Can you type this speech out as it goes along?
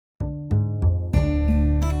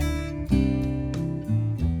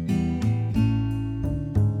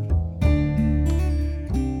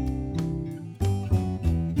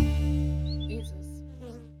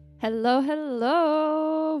Hello,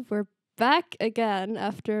 hello. We're back again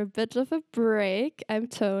after a bit of a break. I'm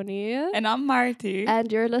Tony, And I'm Marty. and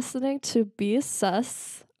you're listening to Be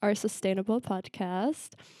Sus, our sustainable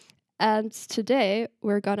podcast. And today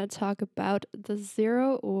we're going to talk about the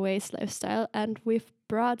zero waste lifestyle. And we've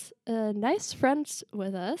brought a nice friend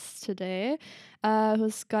with us today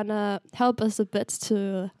who's going to help us a bit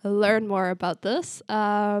to learn more about this.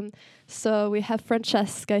 So we have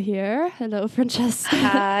Francesca here. Hello, Francesca.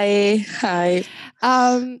 Hi.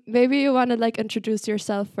 Maybe you want to introduce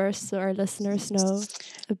yourself first so our listeners know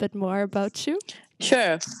a bit more about you.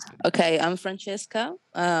 Sure. Okay, I'm Francesca.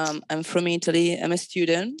 I'm from Italy. I'm a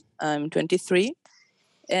student. I'm 23.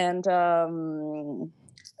 And I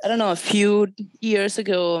don't know, a few years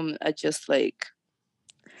ago, I just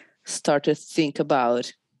started to think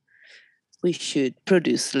about we should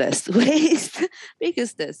produce less waste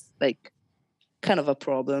because that's kind of a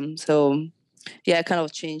problem. So yeah, I kind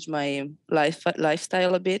of changed my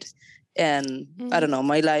lifestyle a bit. And I don't know,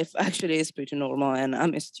 my life actually is pretty normal and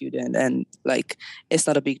I'm a student and it's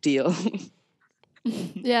not a big deal.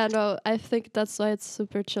 Yeah, no, I think that's why it's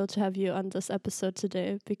super chill to have you on this episode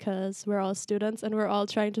today because we're all students and we're all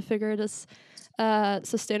trying to figure this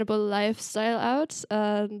sustainable lifestyle out.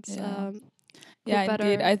 And Yeah,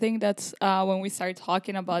 indeed. I think that's when we started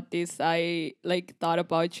talking about this, I thought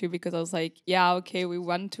about you because I was like, yeah, okay, we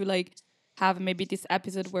want to have maybe this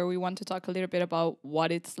episode where we want to talk a little bit about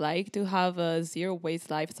what it's like to have a zero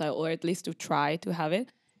waste lifestyle, or at least to try to have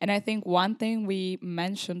it. And I think one thing we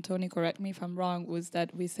mentioned, Tony, correct me if I'm wrong, was that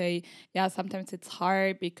we say, yeah, sometimes it's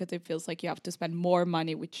hard because it feels like you have to spend more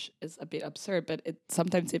money, which is a bit absurd, but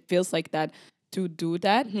sometimes it feels like that to do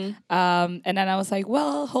that. And then I was like,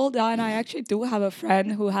 well, hold on. I actually do have a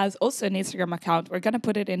friend who has also an Instagram account. We're going to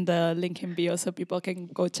put it in the link in bio so people can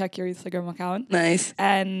go check your Instagram account. Nice.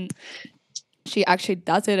 And she actually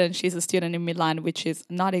does it, and she's a student in Milan, which is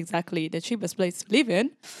not exactly the cheapest place to live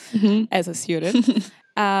in as a student.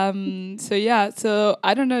 So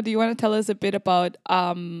I don't know, do you want to tell us a bit about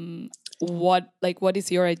what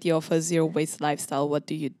is your idea of a zero waste lifestyle? What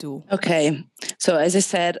do you do? Okay. So as I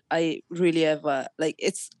said, I really have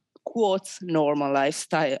it's quotes normal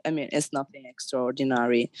lifestyle. I mean, it's nothing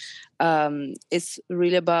extraordinary. It's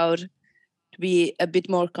really about to be a bit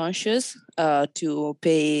more conscious, to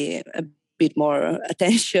pay a bit more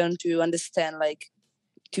attention, to understand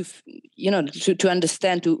to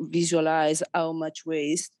understand, to visualize how much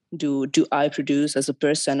waste do I produce as a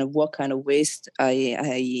person, and what kind of waste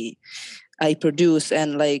I produce,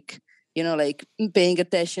 and paying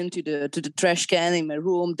attention to the trash can in my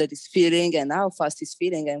room that is filling and how fast it's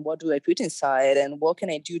filling and what do I put inside and what can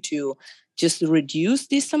I do to just reduce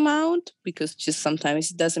this amount, because just sometimes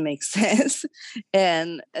it doesn't make sense.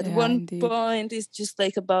 And at one indeed. point it's just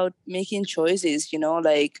about making choices,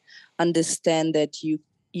 understand that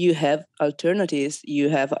you have alternatives, you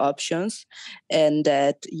have options, and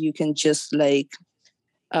that you can just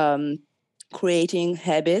um, creating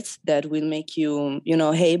habits that will make you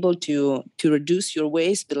able to reduce your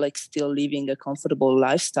waste, but still living a comfortable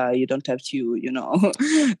lifestyle. You don't have to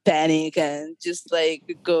panic and just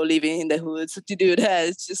go living in the hoods to do that.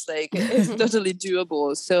 It's just it's totally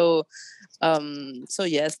doable. So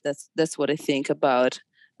yes, that's what I think about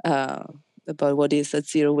what is a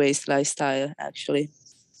zero waste lifestyle actually.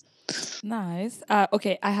 Nice.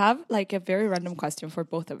 Okay, I have a very random question for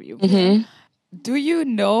both of you. Mm-hmm. Do you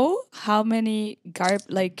know how many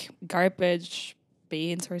garbage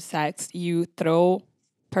bins or sacks you throw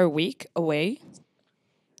per week away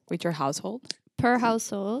with your household? Per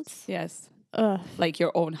household, Yes, uh, like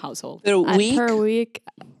your own household. per week,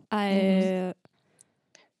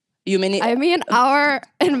 You mean I mean, our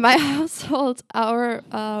in my household, our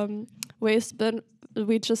waste bin,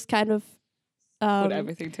 we just kind of Put um,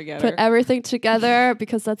 everything put together. everything together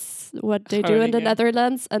because that's what they do in the Groningen.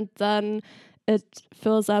 Netherlands, and then it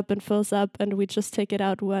fills up and fills up, and we just take it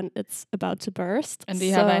out when it's about to burst. And do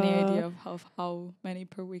you have any idea of how many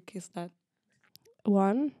per week is that?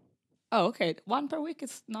 One? Oh, okay. One per week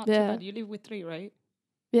is not too Yeah. bad. You live with three, right?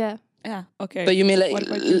 Yeah. Yeah. Okay. But you mean What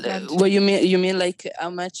about you, French? what you mean how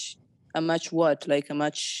much what, how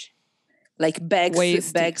much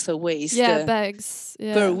Waste. bags of waste Yeah, bags.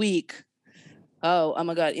 Yeah. per week? Oh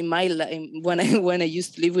my god! In my when I when I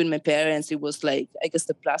used to live with my parents, it was I guess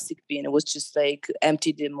the plastic bin. It was just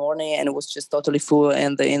emptied in the morning, and it was just totally full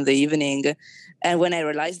in the evening. And when I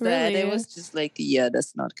realized that, Really? it was just yeah,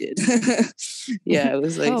 that's not good. Yeah, it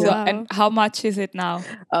was Oh, So, wow. and how much is it now?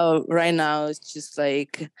 right now it's just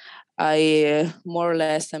I more or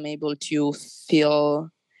less am able to fill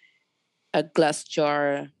a glass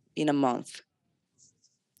jar in a month.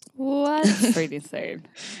 What? Pretty insane.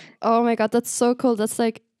 Oh my god, that's so cool. That's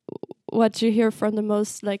like what you hear from the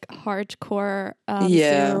most like hardcore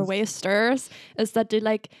zero wasters is that they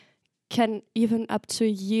like can even up to a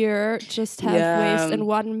year just have waste in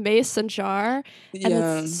one mason jar, and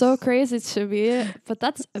it's so crazy to me. But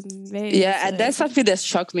that's amazing. Yeah, and that's something that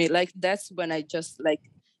shocked me. Like that's when I just like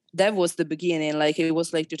that was the beginning. Like it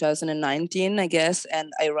was like 2019, I guess,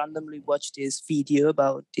 and I randomly watched this video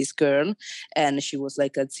about this girl, and she was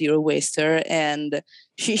like a zero waster, and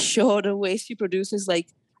she showed the waste she produces like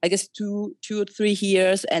I guess 2 or 3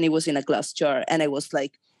 years, and it was in a glass jar, and I was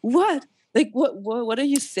like, what? Like what are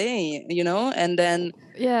you saying? You know? And then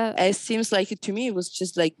it seems like to me it was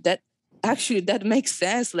just like that. Actually, that makes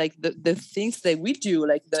sense. Like the things that we do,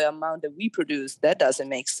 like the amount that we produce, that doesn't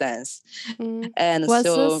make sense. And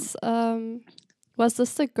was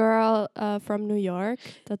this the girl from New York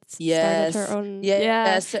that started her own?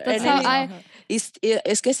 Yes, that's how I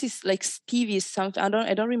guess it's like Stevie something.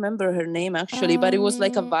 I don't remember her name actually, but it was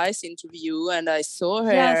like a Vice interview, and I saw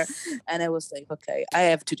her, and I was like, okay, I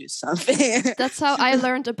have to do something. That's how I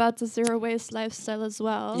learned about the zero waste lifestyle as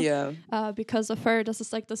well. Yeah, because of her. This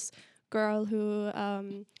is like this girl who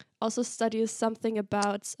also studies something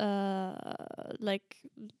about like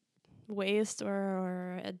waste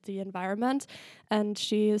or the environment, and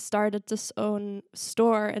she started this own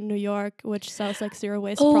store in New York which sells like zero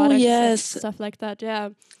waste products and stuff like that. Yeah,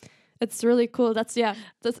 it's really cool. That's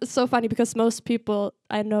it's so funny because most people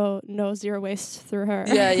I know zero waste through her.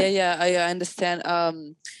 Yeah, I understand. I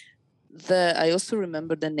also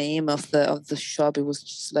remember the name of the shop. It was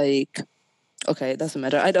just like, okay, it doesn't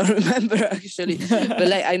matter. I don't remember actually, but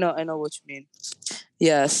like I know what you mean.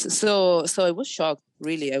 Yes. So I was shocked.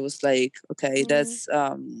 Really, I was like, okay, that's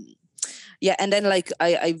yeah. And then like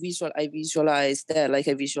I visualized that. Like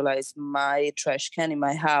I visualized my trash can in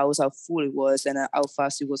my house, how full it was, and how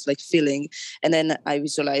fast it was like filling. And then I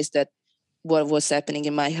visualized that what was happening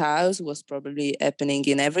in my house was probably happening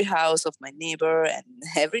in every house of my neighbor and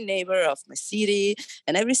every neighbor of my city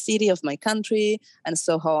and every city of my country and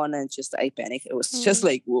so on. And just I panicked. It was just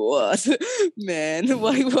like, what, man?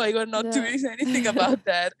 Why we're not doing anything about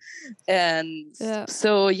that? And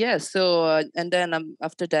so and then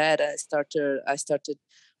after that I started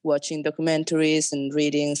watching documentaries and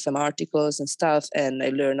reading some articles and stuff, and I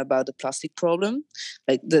learned about the plastic problem.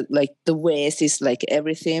 Like the waste is like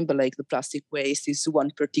everything, but like the plastic waste is one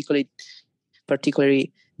particularly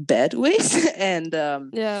bad waste. And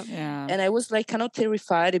and I was like kind of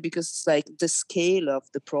terrified because it's like the scale of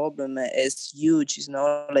the problem is huge. You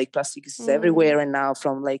know, like plastic is everywhere, and now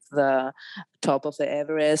from like the top of the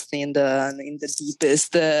Everest in the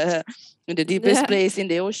deepest place in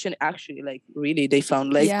the ocean. Actually, like really, they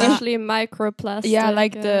found like especially microplastic. Yeah,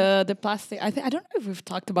 like the plastic. I don't know if we've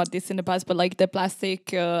talked about this in the past, but like the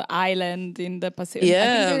plastic island in the Pacific. Yeah. I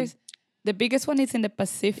think there's the biggest one is in the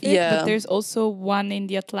Pacific, but there's also one in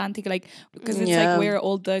the Atlantic, like because it's like where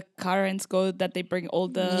all the currents go, that they bring all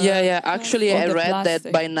the Actually, I read plastic.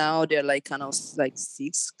 That by now they're like kind of like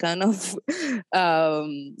 6 kind of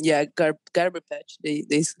garbage patch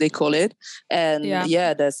they call it, and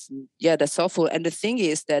that's awful. And the thing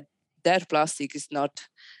is that plastic is not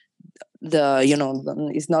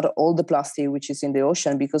it's not all the plastic which is in the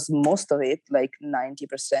ocean, because most of it, like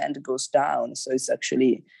 90%, goes down. So it's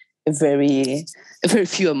actually a very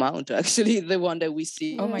few amount, actually, the one that we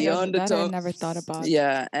see. Oh my gosh, that I never thought about.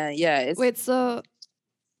 Wait, so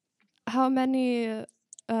how many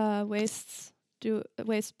waste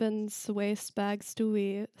bins, waste bags do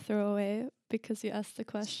we throw away? Because you asked the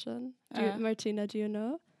question. Martina, do you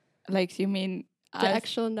know? Like, you mean the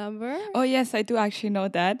actual number? Oh yes, I do actually know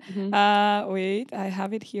that. Wait, I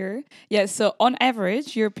have it here. Yes, so on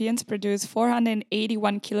average, Europeans produce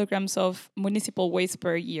 481 kilograms of municipal waste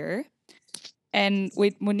per year. And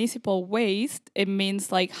with municipal waste, it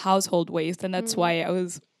means like household waste, and that's why I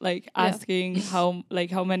was like asking how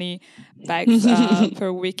many bags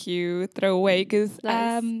per week you throw away, because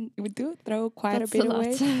we do throw quite a bit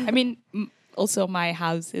away. I mean. Also, my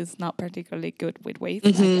house is not particularly good with waste,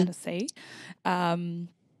 I gotta say.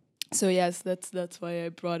 So yes, that's why I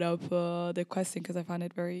brought up the question, because I found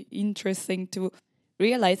it very interesting to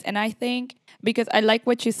realize. And I think because I like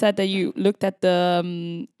what you said, that you looked at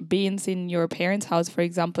the bins in your parents' house, for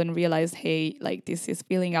example, and realized, hey, like this is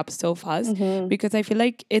filling up so fast. Because I feel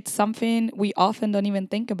like it's something we often don't even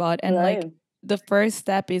think about. And like the first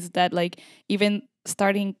step is that, like, even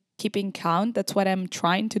starting keeping count. That's what I'm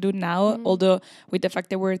trying to do now. Although with the fact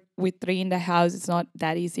that we're with 3 in the house, it's not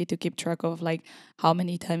that easy to keep track of like how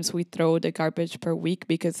many times we throw the garbage per week,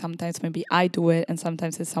 because sometimes maybe I do it and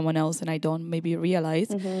sometimes it's someone else and I don't maybe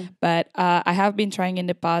realize. But I have been trying in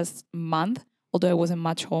the past month, although I wasn't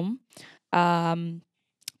much home,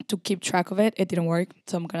 to keep track of it. It didn't work,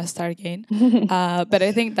 so I'm gonna start again. But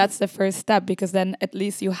I think that's the first step, because then at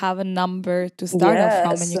least you have a number to start off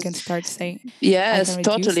from, and you can start saying, yes,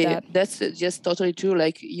 totally. That's just totally true.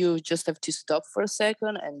 Like you just have to stop for a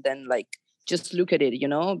second and then like just look at it, you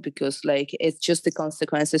know, because like it's just the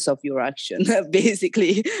consequences of your action.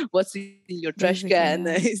 Basically, what's in your trash can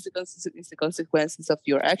is the consequences of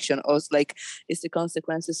your action, or it's like it's the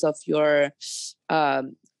consequences of your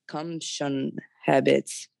consumption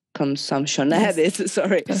habits.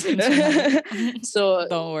 Sorry. So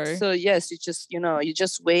don't worry. So yes, you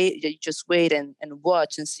just wait and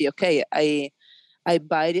watch and see, okay, I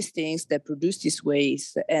buy these things that produce these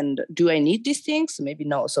waste, and do I need these things? Maybe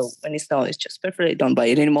no. So when it's no, it's just perfect, don't buy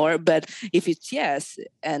it anymore. But if it's yes,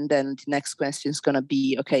 and then the next question is gonna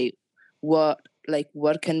be, okay, what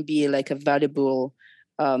can be like a valid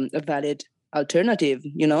alternative,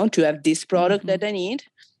 you know, to have this product that I need,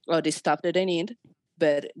 or this stuff that I need,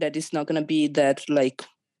 but that is not gonna be that like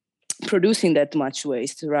producing that much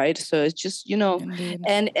waste, right? So it's just, you know,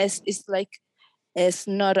 and as it's like, it's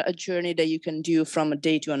not a journey that you can do from a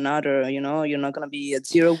day to another. You know, you're not going to be a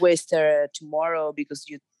zero waster tomorrow because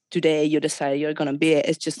today you decide you're going to be.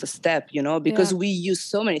 It's just a step, you know, because we use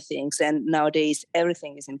so many things, and nowadays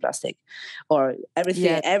everything is in plastic, or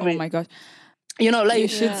everything. Oh my gosh. You know, like you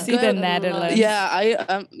should see the Netherlands. Yeah,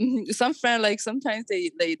 I some friend, like sometimes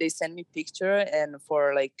they send me picture and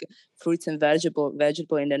for like fruits and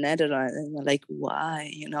vegetable in the Netherlands, and I'm like, why,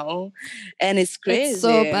 you know? And it's crazy. It's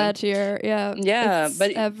so bad here. Yeah,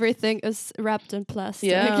 but everything is wrapped in plastic.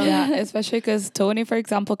 Yeah, especially because Tony, for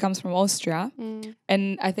example, comes from Austria,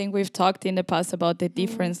 and I think we've talked in the past about the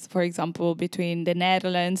difference, for example, between the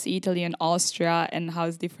Netherlands, Italy, and Austria, and how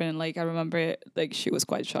it's different. Like I remember, like she was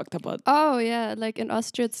quite shocked about. Oh yeah, like in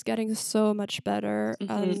Austria, it's getting so much better,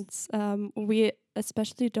 and we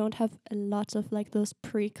especially don't have a lot of like those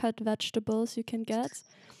pre-cut vegetables you can get.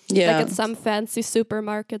 Yeah. Like at some fancy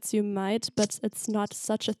supermarkets you might, but it's not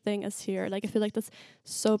such a thing as here. Like I feel like that's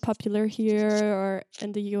so popular here or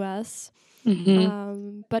in the US.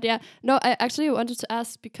 But yeah, no, I actually wanted to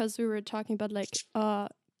ask, because we were talking about like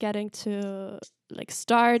getting to like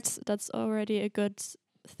start. That's already a good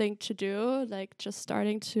thing to do, like just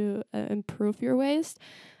starting to improve your waste.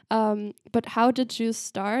 But how did you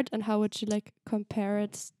start, and how would you like compare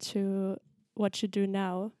it to what you do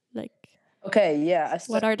now? Like, okay, yeah.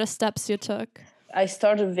 What are the steps you took? I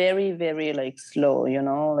started very, very like slow, you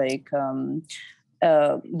know, like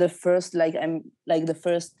the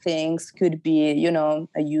first things could be, you know,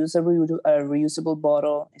 a reusable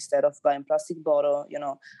bottle instead of buying plastic bottle. You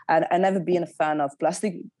know, I never been a fan of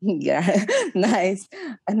plastic. Yeah, nice.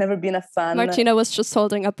 I never been a fan. Martina was just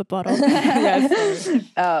holding up a bottle. Yes.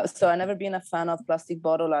 So I never been a fan of plastic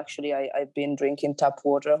bottle. Actually, I've been drinking tap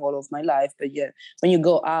water all of my life. But yeah, when you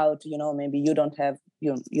go out, you know, maybe you don't have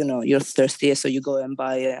you know, you're thirsty, so you go and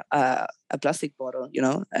buy a plastic bottle, you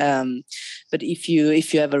know. But if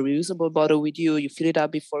you have a reusable bottle with you, you fill it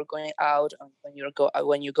up before going out, and when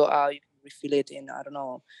you go out, you can refill it in, I don't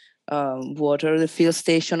know, water refill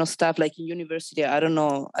station or stuff. Like in university, I don't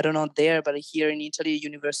know there, but here in Italy,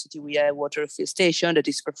 university, we have water refill station that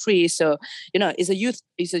is for free. So, you know, it's a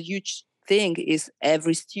huge thing. Is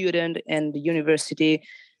every student and the university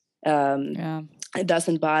it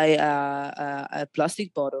doesn't buy a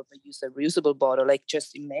plastic bottle, but use a reusable bottle. Like,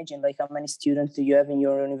 just imagine, like, how many students do you have in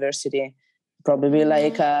your university? Probably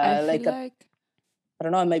I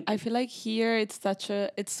don't know. I feel like here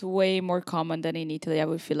it's way more common than in Italy.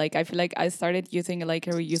 I feel like I started using like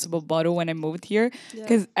a reusable bottle when I moved here,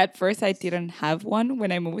 because at first I didn't have one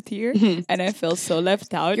when I moved here, and I felt so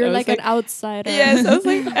left out. You're like an outsider. Yes, I was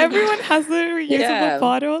like, everyone has a reusable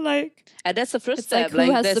bottle, like. And that's the first step. Like,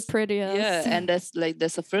 who has the prettiest? Yeah, and that's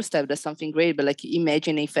the first step. That's something great. But like,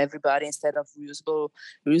 imagine if everybody, instead of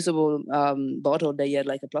reusable bottle, they had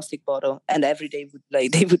like a plastic bottle, and every day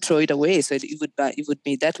they would throw it away. So it would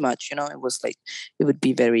be that much. You know, it would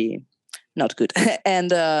be very not good.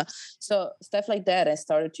 And so stuff like that. I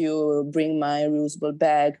started to bring my reusable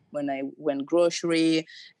bag when I went grocery,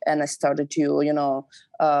 and I started to, you know,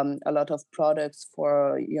 a lot of products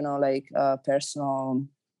for, you know, like personal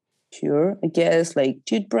care, I guess, like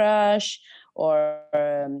toothbrush or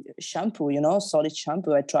shampoo, you know, solid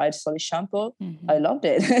shampoo. I tried solid shampoo. I loved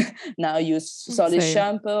it. Now I use solid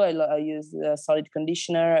shampoo. I use solid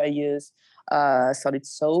conditioner. I use solid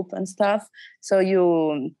soap and stuff. So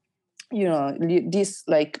these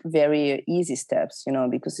like very easy steps,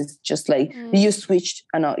 because it's just like you switch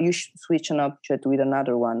an object with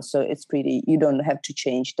another one, so it's pretty, you don't have to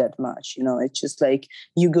change that much, it's just like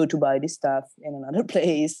you go to buy this stuff in another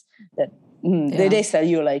place that they sell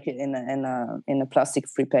you like in a plastic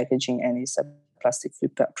free packaging, and it's a plastic free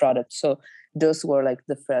product. So those were like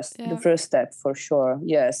the first step for sure.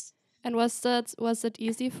 Yes. And was it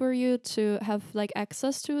easy for you to have like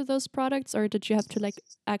access to those products, or did you have to like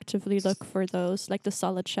actively look for those, like the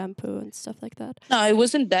solid shampoo and stuff like that? No, it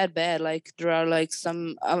wasn't that bad. Like there are like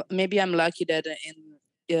some, maybe I'm lucky that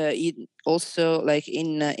also like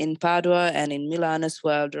in Padua and in Milan as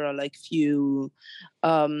well, there are like few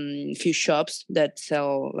shops that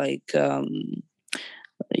sell like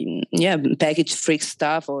package free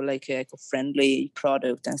stuff or like eco-friendly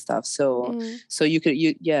product and stuff. So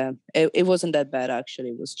it wasn't that bad actually.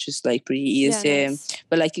 It was just like pretty easy. Yeah, nice.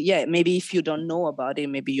 But like maybe if you don't know about it,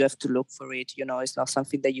 maybe you have to look for it. It's not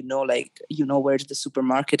something that where the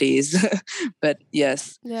supermarket is. But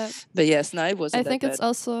yes. Yeah. But yes, no, it wasn't. I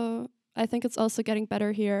think it's also getting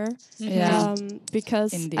better here. Yeah.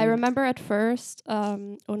 Because indeed. I remember at first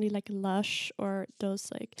only like Lush or those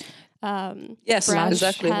like yes, brands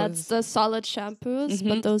exactly. had the solid shampoos,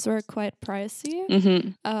 but those were quite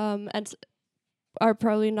pricey and are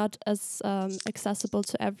probably not as accessible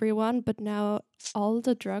to everyone. But now all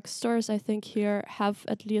the drugstores, I think, here have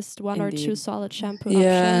at least one or two solid shampoo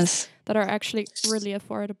options that are actually really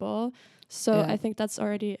affordable. So I think that's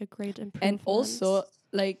already a great improvement. And also,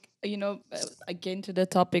 like, again to the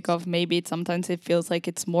topic of maybe sometimes it feels like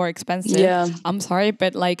it's more expensive. Yeah. I'm sorry,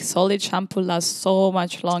 but like solid shampoo lasts so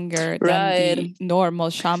much longer than the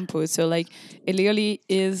normal shampoo. So like it really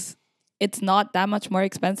is, it's not that much more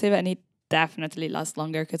expensive, and it definitely lasts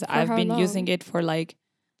longer because I've been using it for like,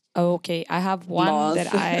 I have one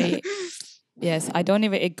that I don't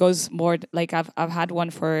even, it goes more like I've had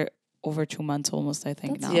one for over 2 months almost, I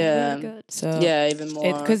think. That's now. Really good. So even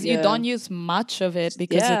more. Because you don't use much of it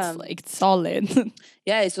because it's like solid.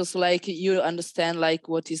 It's also like you understand like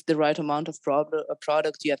what is the right amount of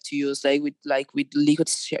product you have to use. Like with liquid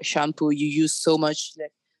shampoo, you use so much.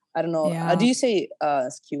 Like, I don't know. How do you say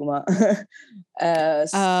schiuma?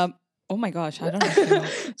 Oh my gosh, I don't know.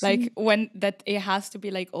 Like when that it has to be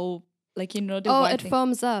like all. Like, the it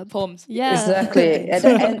foams up. Foams. Yeah. Exactly.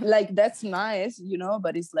 and like that's nice,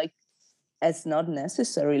 but it's like it's not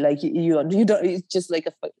necessary. Like you don't, it's just like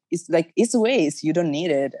it's waste. You don't need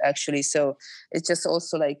it actually. So it's just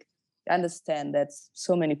also like understand that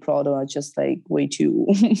so many products are just like way too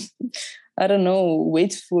I don't know,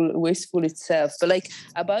 wasteful itself. But like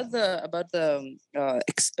about the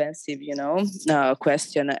expensive,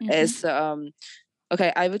 question is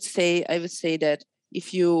okay. I would say that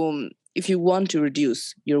if you want to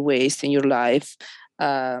reduce your waste in your life,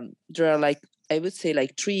 there are like, I would say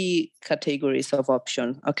like 3 categories of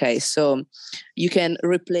option. Okay, so you can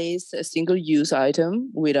replace a single-use item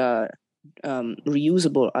with a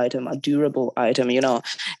reusable item, a durable item,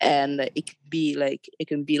 and it can be like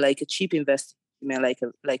a cheap investment,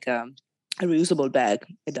 like a reusable bag.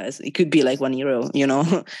 It could be like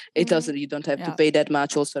 €1, it doesn't, you don't have to pay that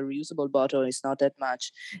much. Also a reusable bottle is not that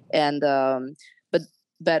much. And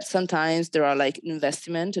but sometimes there are like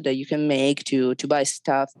investment that you can make to buy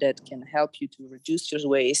stuff that can help you to reduce your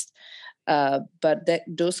waste. But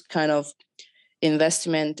those kind of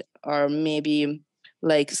investment are maybe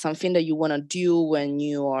like something that you want to do when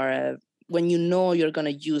you know you're going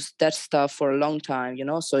to use that stuff for a long time,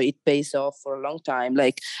 so it pays off for a long time.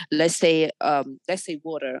 Like let's say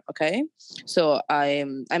water. Okay, so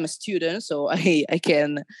I'm a student, so I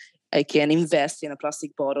can invest in a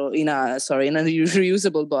plastic bottle, in a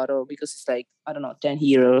reusable bottle, because it's like, I don't know, €10,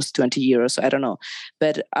 €20, I don't know.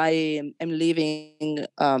 But I'm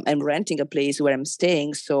I'm renting a place where I'm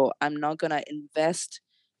staying, so I'm not gonna invest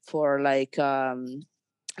for like a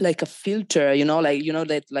filter,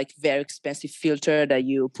 that like very expensive filter that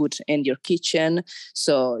you put in your kitchen,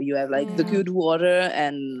 so you have like the good water,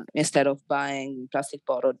 and instead of buying plastic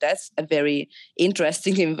bottle. That's a very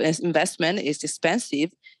interesting investment. It's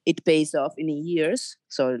expensive, it pays off in years,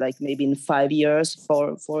 so like maybe in 5 years,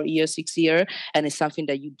 4 years, 6 years, and it's something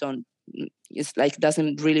that you don't, it's like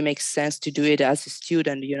doesn't really make sense to do it as a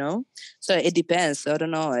student, so it depends. I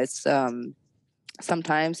don't know, it's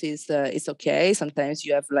sometimes it's okay. Sometimes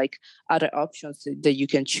you have like other options that you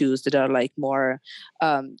can choose that are like more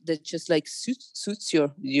that just like suits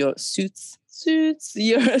your situation.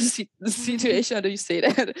 How do you say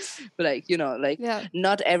that? But like,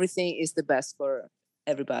 not everything is the best for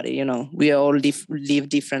everybody. We all live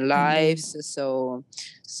different lives. So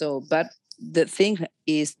but the thing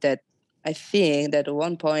is that I think that at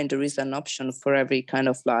one point there is an option for every kind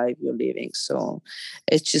of life you're living. So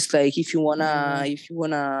it's just like if you wanna,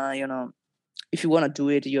 you know, if you wanna do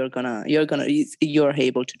it, you're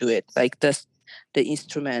able to do it. Like the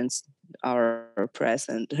instruments are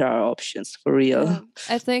present. There are options for real. Yeah.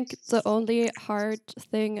 I think the only hard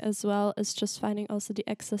thing as well is just finding also the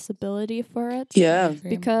accessibility for it. Yeah.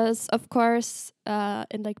 Because of course,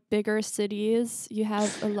 in like bigger cities, you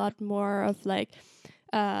have a lot more of like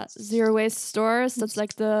zero waste stores. That's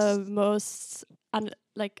like the most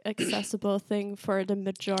like accessible thing for the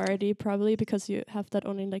majority, probably, because you have that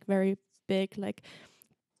only in like very big like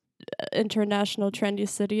international trendy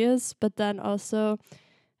cities. But then also,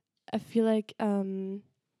 I feel like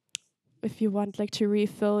if you want like to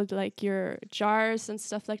refill like your jars and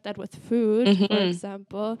stuff like that with food, for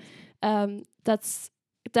example,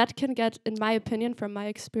 that can get, in my opinion, from my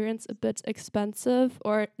experience, a bit expensive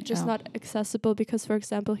or just not accessible, because, for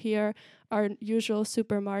example, here our usual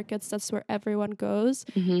supermarkets, that's where everyone goes,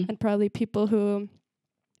 and probably people who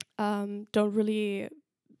don't really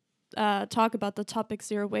talk about the topic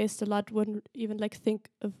zero waste a lot wouldn't even like think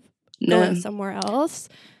of going somewhere else.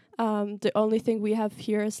 The only thing we have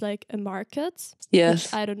here is like a market. Yes.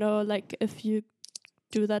 Which I don't know, like if you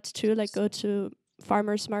do that too, like go to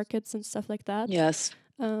farmers markets and stuff like that. Yes.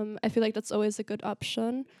 I feel like that's always a good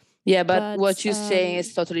option. Yeah, but what you're saying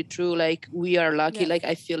is totally true. Like we are lucky. Like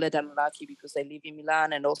I feel that I'm lucky because I live in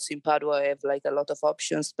Milan and also in Padua. I have like a lot of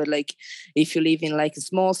options. But like if you live in like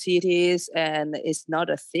small cities and it's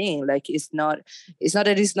not a thing, like it's not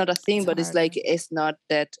that it's not a thing, but it's like it's not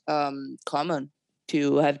that common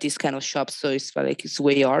to have this kind of shops. So it's like it's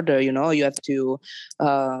way harder, you know. You have to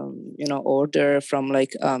you know, order from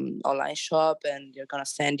like online shop, and they're gonna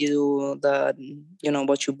send you the, you know,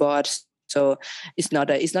 what you bought. So it's not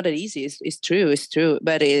that easy. It's true,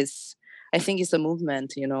 but I think it's a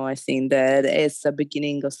movement. You know, I think that it's a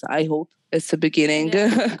beginning. I hope it's a beginning.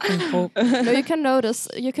 Yeah. I hope. No, you can notice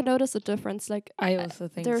a difference. Like I also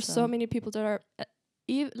think there are so many people that are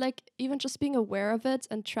even just being aware of it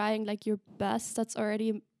and trying like your best. That's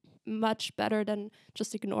already much better than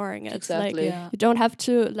just ignoring it. Exactly. Like you don't have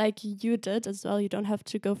to, like you did as well, you don't have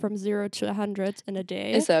to go from 0 to 100 in a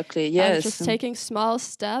day. Exactly. Yes. Just taking small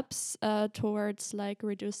steps towards like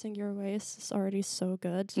reducing your waste is already so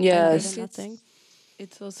good. Yes. Nothing.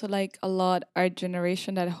 It's also like a lot our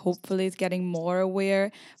generation that hopefully is getting more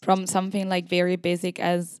aware from something like very basic,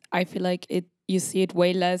 as I feel like you see it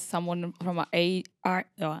way less someone from our age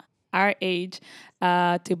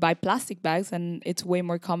to buy plastic bags, and it's way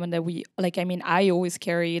more common that we like. I mean, I always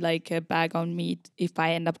carry like a bag on me if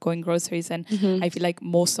I end up going groceries, and I feel like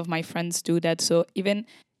most of my friends do that. So even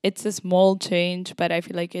it's a small change, but I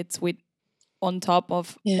feel like it's with on top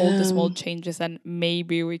of all the small changes, and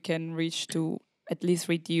maybe we can reach to at least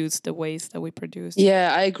reduce the waste that we produce.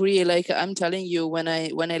 Yeah, I agree. Like I'm telling you, when I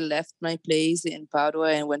left my place in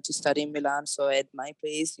Padua and went to study in Milan, so at my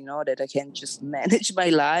place, you know, that I can just manage my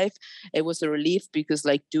life, it was a relief, because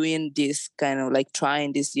like doing this kind of like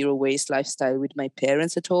trying this zero waste lifestyle with my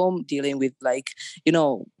parents at home, dealing with like, you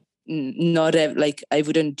know, not like I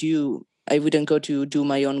wouldn't go to do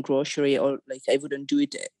my own grocery, or like I wouldn't do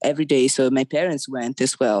it every day. So my parents went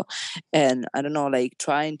as well. And I don't know, like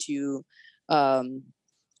trying to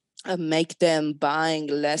make them buying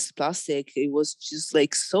less plastic, it was just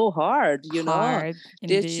like so hard, you know.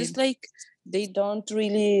 They're just like, they don't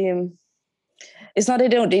really, it's not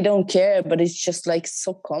that they don't care, but it's just like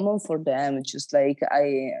so common for them. It's just like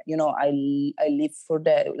I live for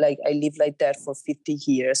that, like I live like that for 50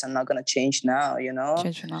 years. I'm not gonna change now, you know.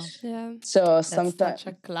 Yeah. So sometimes such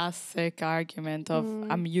a classic argument of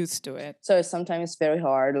I'm used to it. So sometimes it's very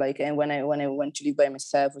hard. Like, and when I went to live by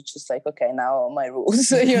myself, it's just like, okay, now my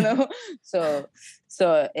rules, you know. So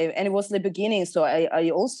and it was the beginning. So I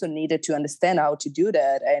also needed to understand how to do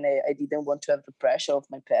that, and I didn't want to have the pressure of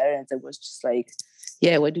my parents. It was just like,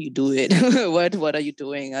 yeah, why do you do it? what are you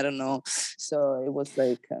doing? I don't know. So it was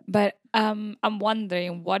like. But I'm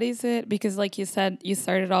wondering, what is it? Because like you said, you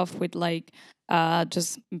started off with like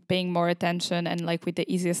just paying more attention, and like with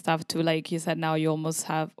the easiest stuff to, like you said, now you almost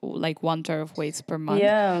have like 1 jar of waste per month.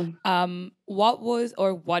 Yeah. What was,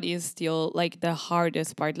 or what is still like the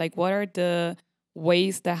hardest part? Like what are the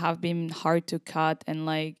ways that have been hard to cut and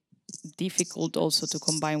like difficult also to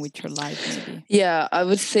combine with your life, maybe? Yeah, I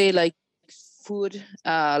would say like food,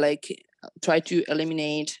 like try to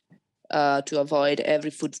eliminate, to avoid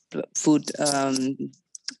every food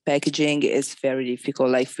packaging is very difficult.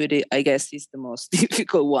 Like food, I guess, is the most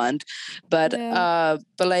difficult one. But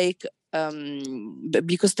like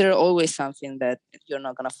because there's always something that you're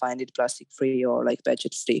not gonna find it plastic free or like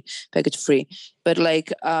package free. But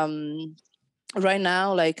like right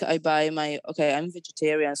now, like I buy I'm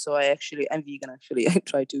vegetarian, so I'm vegan actually. I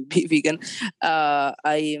try to be vegan.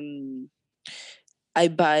 I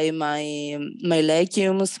buy my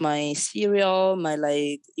legumes, my cereal, my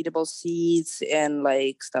like eatable seeds, and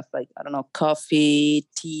like stuff like, I don't know, coffee,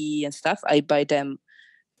 tea, and stuff. I buy them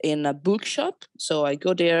in a bookshop. So I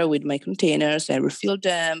go there with my containers, I refill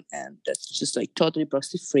them, and that's just like totally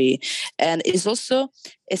plastic free. And it's also,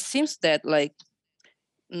 it seems that like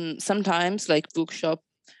sometimes like bookshop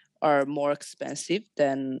are more expensive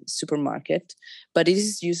than supermarket, but it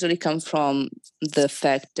is usually come from the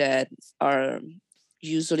fact that are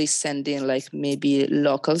usually sending like maybe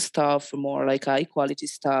local stuff, more like high quality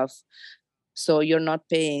stuff. So you're not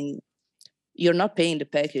paying the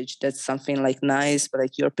package, that's something like nice, but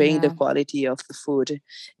like you're paying the quality of the food.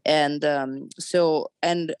 And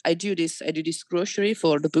and I do this grocery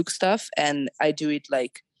for the book stuff, and I do it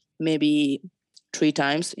like maybe 3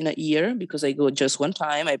 times in a year, because I go just one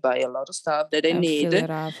time, I buy a lot of stuff that I need.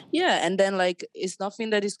 Yeah, and then like it's nothing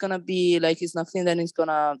that is gonna be like, it's nothing that is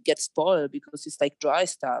gonna get spoiled, because it's like dry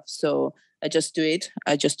stuff. So I just do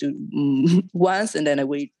once, and then I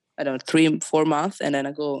wait, I don't know, 3-4 months, and then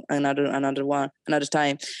I go another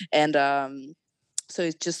time. And so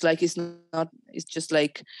it's just like, it's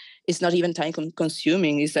not even time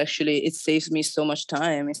consuming. It's actually, it saves me so much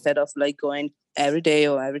time, instead of like going every day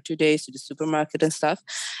or every 2 days to the supermarket and stuff.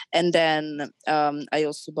 And then I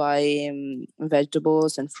also buy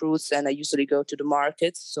vegetables and fruits, and I usually go to the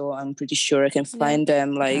markets, so I'm pretty sure I can find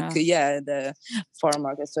them like the farm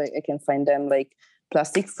market, so I can find them like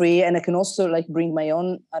plastic free. And I can also like bring my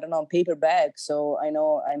own, I don't know, paper bag, so I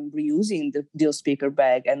know I'm reusing those paper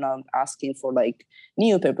bag, and I'm asking for like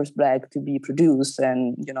new paper bag to be produced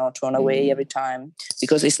and, you know, thrown away every time,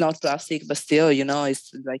 because it's not plastic, but still, you know,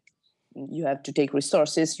 it's like you have to take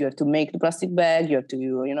resources, you have to make the plastic bag, you have to,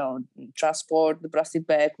 you know, transport the plastic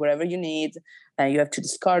bag wherever you need, and you have to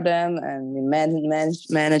discard them, and you manage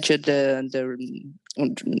the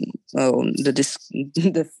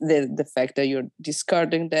fact that you're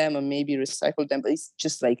discarding them, or maybe recycle them. But it's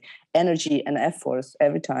just like energy and efforts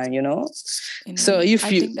every time, you know. So you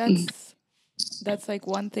feel, I think that's like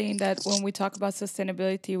one thing that when we talk about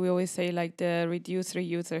sustainability, we always say like the reduce,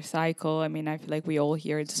 reuse, recycle. I mean, I feel like we all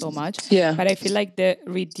hear it so much. Yeah. But I feel like the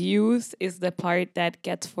reduce is the part that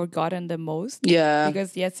gets forgotten the most. Yeah.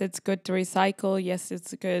 Because yes, it's good to recycle. Yes,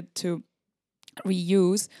 it's good to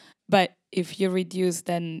reuse. But if you reduce,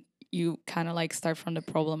 then you kind of like start from the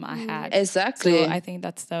problem ahead. Exactly. So I think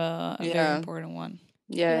that's the very important one.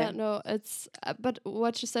 Yeah, no, it's but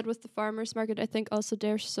what you said with the farmers market, I think also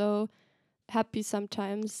they're so happy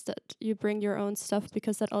sometimes that you bring your own stuff,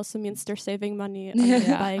 because that also means they're saving money on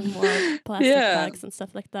buying more plastic bags and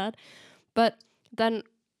stuff like that. But then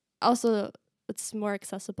also it's more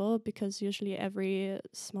accessible, because usually every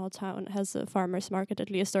small town has a farmers market at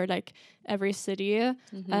least, or like every city,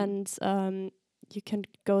 and you can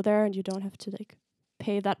go there and you don't have to like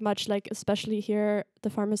pay that much. Like especially here, the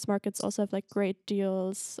farmers markets also have like great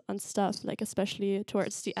deals on stuff, like especially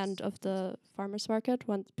towards the end of the farmers market,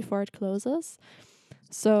 before it closes.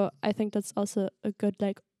 So I think that's also a good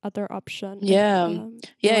like other option. Yeah. If,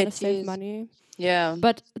 you want to save money. Yeah.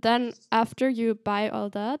 But then after you buy all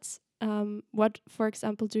that, what, for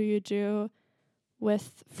example, do you do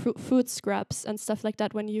with food scraps and stuff like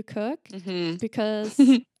that when you cook? Because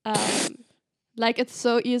like it's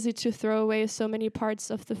so easy to throw away so many parts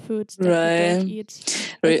of the food that you don't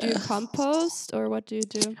eat. Like, do you compost, or what do you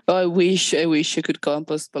do? Oh, I wish I could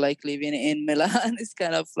compost, but like living in Milan is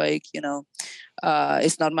kind of like, you know,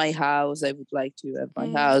 it's not my house. I would like to have my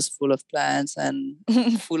house full of plants and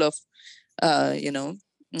full of you know,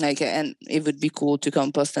 like, and it would be cool to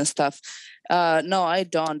compost and stuff. No, I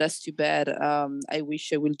don't. That's too bad. I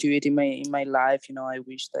wish I will do it in my life. You know, I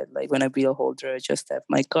wish that like when I be older, I just have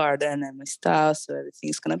my garden and my stuff, so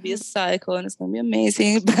everything's gonna be a cycle and it's gonna be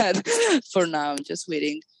amazing. But for now, I'm just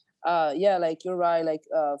waiting. Yeah, like you're right. Like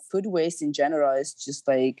food waste in general is just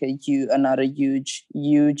like another huge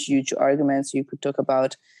arguments. You could talk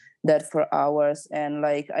about that for hours, and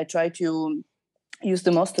like I try to use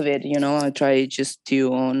the most of it, you know. I try just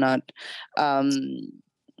to not,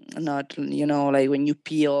 you know, like when you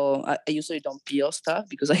peel, I usually don't peel stuff,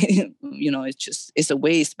 because I you know, it's a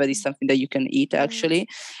waste, but it's something that you can eat actually.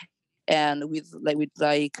 And with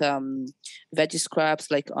veggie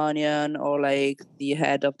scraps like onion, or like the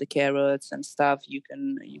head of the carrots and stuff, you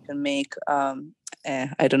can make I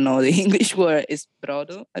don't know the English word is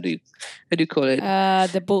brodo. How do you call it?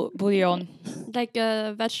 The bouillon. like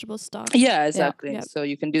a vegetable stock. Yeah, exactly. Yeah. So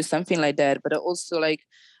you can do something like that, but also like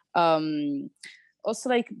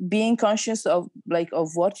being conscious of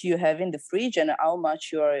what you have in the fridge and how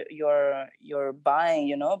much you're buying,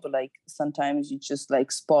 you know. But like sometimes you just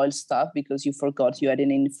like spoil stuff because you forgot you had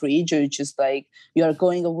it in the fridge, or you just like you're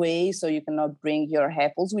going away, so you cannot bring your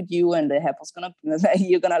apples with you, and the apple's gonna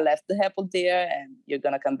you're gonna left the apple there, and you're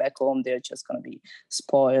gonna come back home, they're just gonna be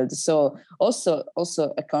spoiled. So also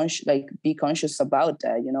be conscious about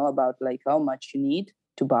that, you know, about like how much you need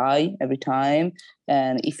to buy every time,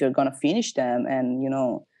 and if you're gonna finish them, and you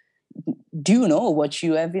know, do you know what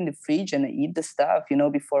you have in the fridge, and eat the stuff, you know,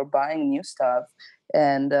 before buying new stuff.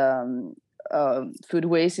 And food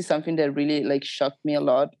waste is something that really like shocked me a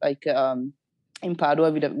lot. Like in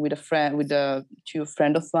Padua with a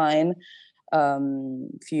friend of mine, a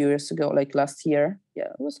few years ago, like last year. Yeah,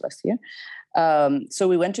 it was last year. So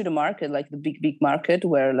we went to the market, like the big market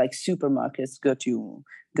where like supermarkets go to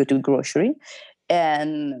grocery.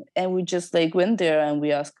 And we just like went there, and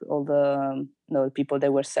we asked all the people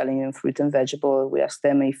that were selling fruit and vegetable. We asked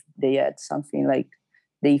them if they had something like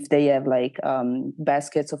if they have like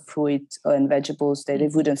baskets of fruit and vegetables that they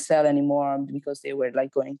wouldn't sell anymore because they were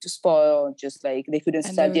like going to spoil, just like they couldn't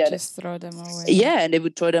and sell they would just throw them away. Yeah, and they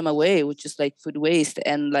would throw them away, which is like food waste.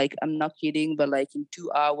 And like, I'm not kidding, but like in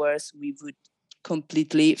 2 hours we would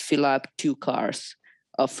completely fill up 2 cars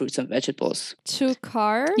of fruits and vegetables. 2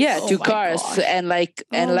 cars? Yeah, 2 cars. Gosh. And like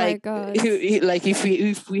like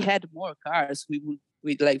if we had more cars, we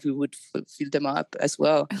would fill them up as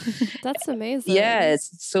well. That's amazing. Yeah,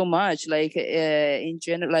 it's so much. Like in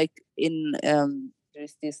general, like in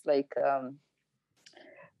there's this like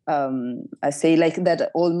I say like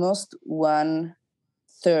that almost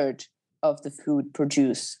 1/3 of the food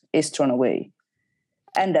produced is thrown away,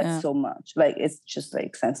 and that's so much. Like it's just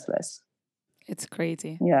like senseless. It's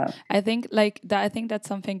crazy. Yeah, I think like that. I think that's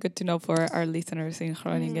something good to know for our listeners in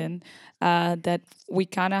Groningen. That we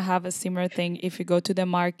kind of have a similar thing. If you go to the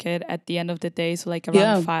market at the end of the day, so like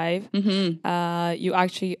around 5, you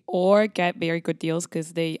actually or get very good deals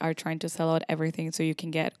because they are trying to sell out everything, so you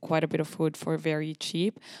can get quite a bit of food for very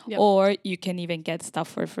cheap, or you can even get stuff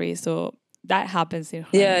for free. So that happens in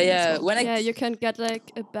Groningen as well. You can get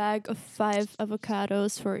like a bag of 5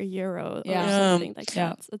 avocados for €1 or something like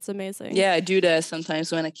that. It's amazing. Yeah, I do that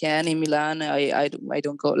sometimes when I can in Milan. I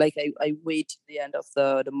don't go, like I wait till the end of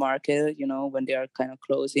the market, you know, when they are kind of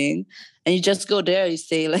closing, and you just go there. You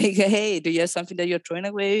say like, hey, do you have something that you're throwing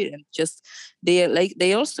away? And just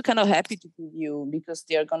they also kind of happy to give you because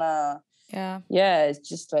they're gonna it's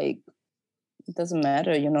just like, it doesn't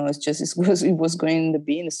matter, you know, it's just it was going in the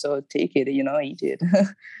bin, so take it, you know, eat it.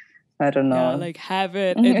 I don't know. Yeah, like have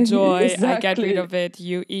it, enjoy. Exactly. I get rid of it,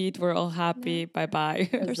 you eat, we're all happy, bye-bye.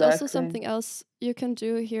 There's also something else you can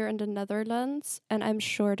do here in the Netherlands, and I'm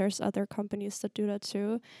sure there's other companies that do that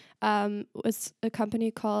too. It's a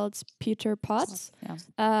company called Peter Potts.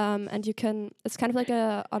 And you can, it's kind of like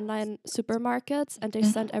a online supermarket, and they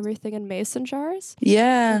send everything in mason jars.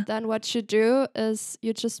 Yeah. And then what you do is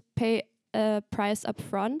you just pay a price up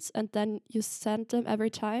front, and then you send them every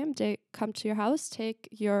time they come to your house, take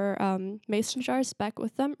your mason jars back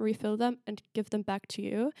with them, refill them, and give them back to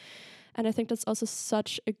you. And I think that's also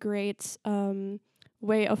such a great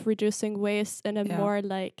way of reducing waste in a more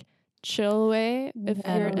like chill way. If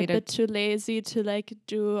you're a bit too lazy to like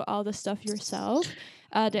do all the stuff yourself,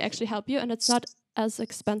 they actually help you, and it's not as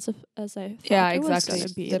expensive as I thought it was going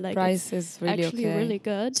to be. The like, price is really actually really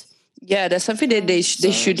good. Yeah, that's something that it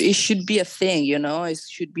should be a thing, you know. It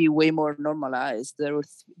should be way more normalized. The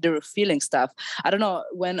refilling stuff. I don't know,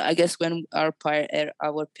 when our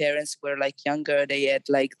parents were like younger, they had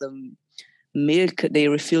like the milk. They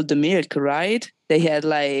refilled the milk, right? They had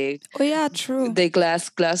like true, the glass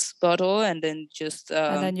bottle, and then just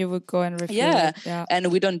and then you would go and refill it. Yeah,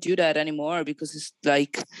 and we don't do that anymore because it's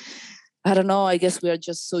like, I don't know, I guess we are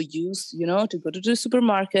just so used, you know, to go to the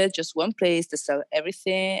supermarket, just one place to sell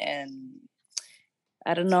everything. And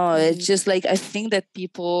I don't know, it's just like, I think that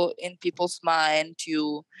people's mind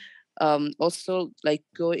to also like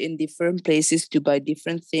go in different places to buy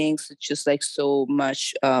different things. It's just like so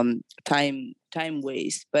much time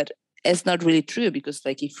waste. But it's not really true, because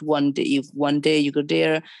like if one day you go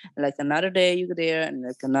there, like another day you go there, and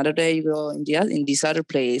like another day you go in this other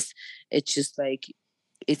place, it's just like,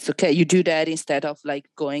 it's okay. You do that instead of like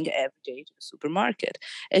going every day to the supermarket.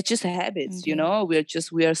 It's just habits, you know. We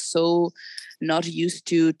are so not used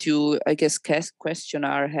to I guess question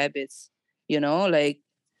our habits, you know, like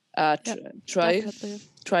try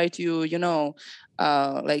to, you know,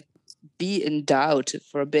 like be in doubt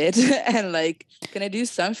for a bit and like, can I do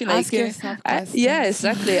something? Ask yourself questions. Yeah,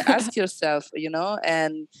 exactly. Ask yourself,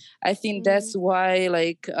 and I think that's why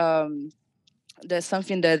like there's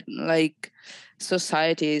something that like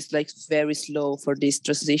society is like very slow for this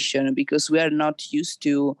transition, because we are not used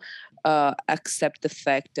to accept the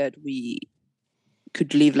fact that we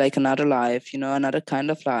could live like another life, another kind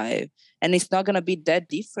of life. And it's not going to be that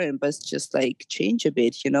different, but it's just like change a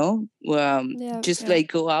bit, like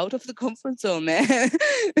go out of the comfort zone, man.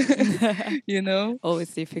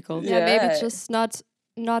 Always difficult. Yeah, maybe just not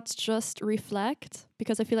just reflect,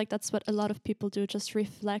 because I feel like that's what a lot of people do, just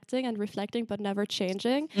reflecting, but never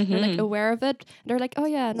changing. They're like aware of it. They're like, oh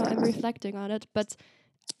yeah, no, I'm reflecting on it. But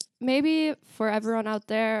maybe for everyone out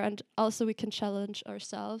there, and also we can challenge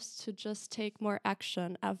ourselves to just take more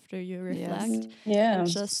action after you reflect. And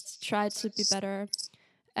just try to be better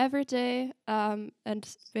every day.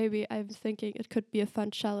 And maybe I'm thinking it could be a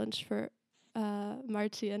fun challenge for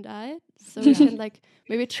Marty and I, so we can like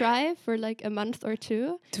maybe try for like a month or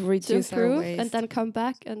two to reduce improve, our waste, and then come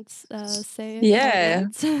back and say I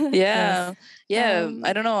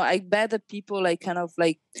don't know, I bet that people like kind of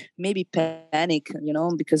like maybe panic,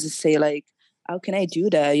 because they say like, how can I do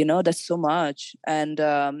that, that's so much. And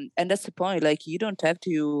that's the point, like you don't have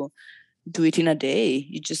to do it in a day.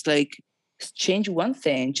 You just like change one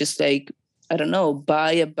thing, just like, I don't know,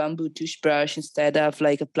 buy a bamboo toothbrush instead of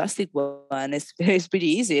like a plastic one. It's pretty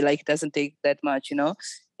easy. Like it doesn't take that much,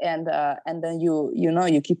 And then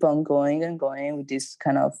you keep on going and going with this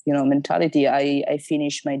kind of mentality. I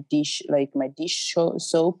finish my dish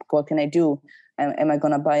soap. What can I do? Am I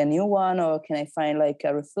gonna buy a new one, or can I find like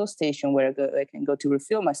a refill station where I can go to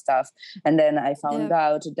refill my stuff? And then I found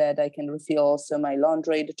out that I can refill also my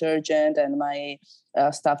laundry detergent and my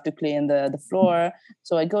stuff to clean the floor.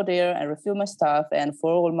 So I go there and refill my stuff, and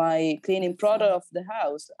for all my cleaning product of the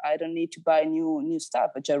house, I don't need to buy new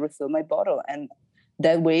stuff. I just refill my bottle, and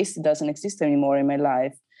that waste doesn't exist anymore in my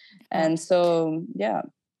life. And so yeah,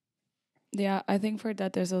 I think for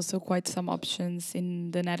that there's also quite some options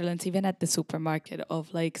in the Netherlands, even at the supermarket,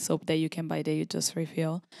 of like soap that you can buy that you just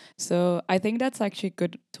refill. So I think that's actually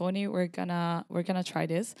good, Tony. We're gonna try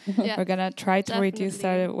this. We're gonna try to reduce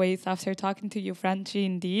our waste after talking to you, Francie.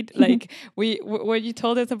 Indeed, like when you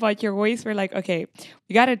told us about your waste, we're like, okay,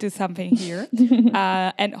 we gotta do something here,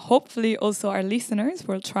 and hopefully also our listeners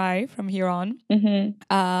will try from here on.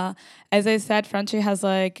 As I said, Francie has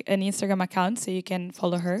like an Instagram account, so you can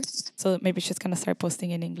follow her. So maybe she's gonna start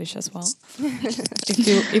posting in English as well.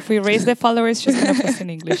 If we raise the followers, she's gonna post in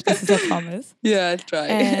English. This is a promise. Yeah, I'll try.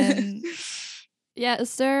 And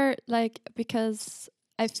is there like, because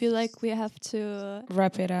I feel like we have to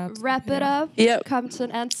wrap it up. Yeah. Come to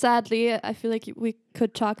an end. Sadly, I feel like we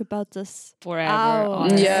could talk about this forever.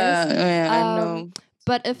 Yeah, I know.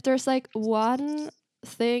 But if there's like one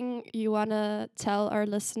thing you want to tell our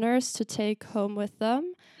listeners to take home with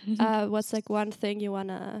them, what's like one thing you want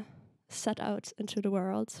to set out into the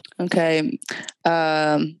world? Okay.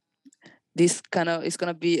 This kind of it's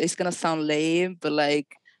gonna sound lame, but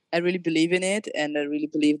like I really believe in it, and I really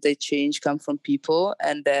believe that change comes from people,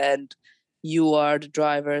 and that you are the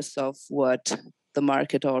drivers of what the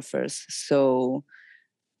market offers. So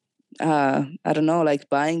I don't know, like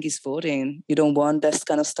buying is voting. You don't want that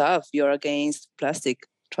kind of stuff. You're against plastic.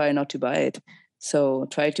 Try not to buy it. So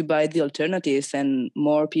try to buy the alternatives, and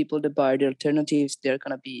more people that buy the alternatives, there are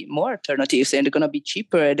going to be more alternatives, and they're going to be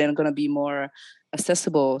cheaper, and they're going to be more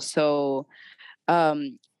accessible. So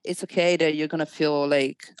it's okay that you're going to feel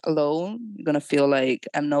like alone. You're going to feel like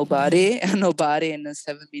I'm nobody. I'm nobody in the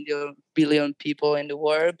 7 billion people in the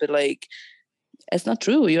world. But like, it's not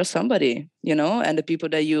true. You're somebody, and the people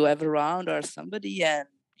that you have around are somebody, and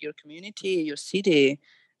your community, your city,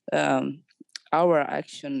 our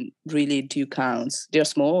action really do counts. They're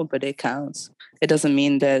small, but they counts. It doesn't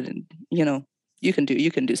mean that, you can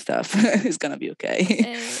do stuff. It's gonna be okay.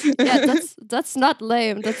 Yeah, that's not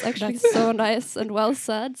lame. That's actually so nice and well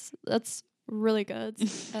said. That's really good.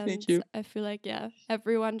 And Thank you. I feel like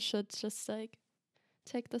everyone should just like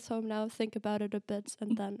take this home now, think about it a bit,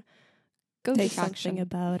 and then go do something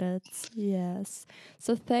about it. Yes.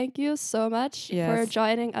 So thank you so much for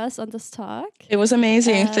joining us on this talk. It was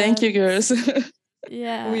amazing. Thank you, girls.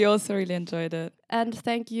 Yeah. We also really enjoyed it. And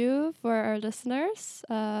thank you for our listeners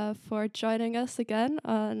for joining us again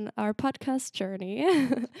on our podcast journey.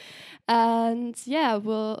 And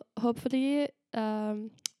we'll hopefully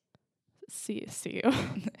see you.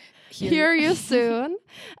 Hear you soon.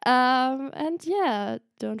 And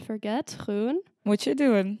don't forget, Groen. What you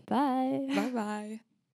doing? Bye. Bye-bye.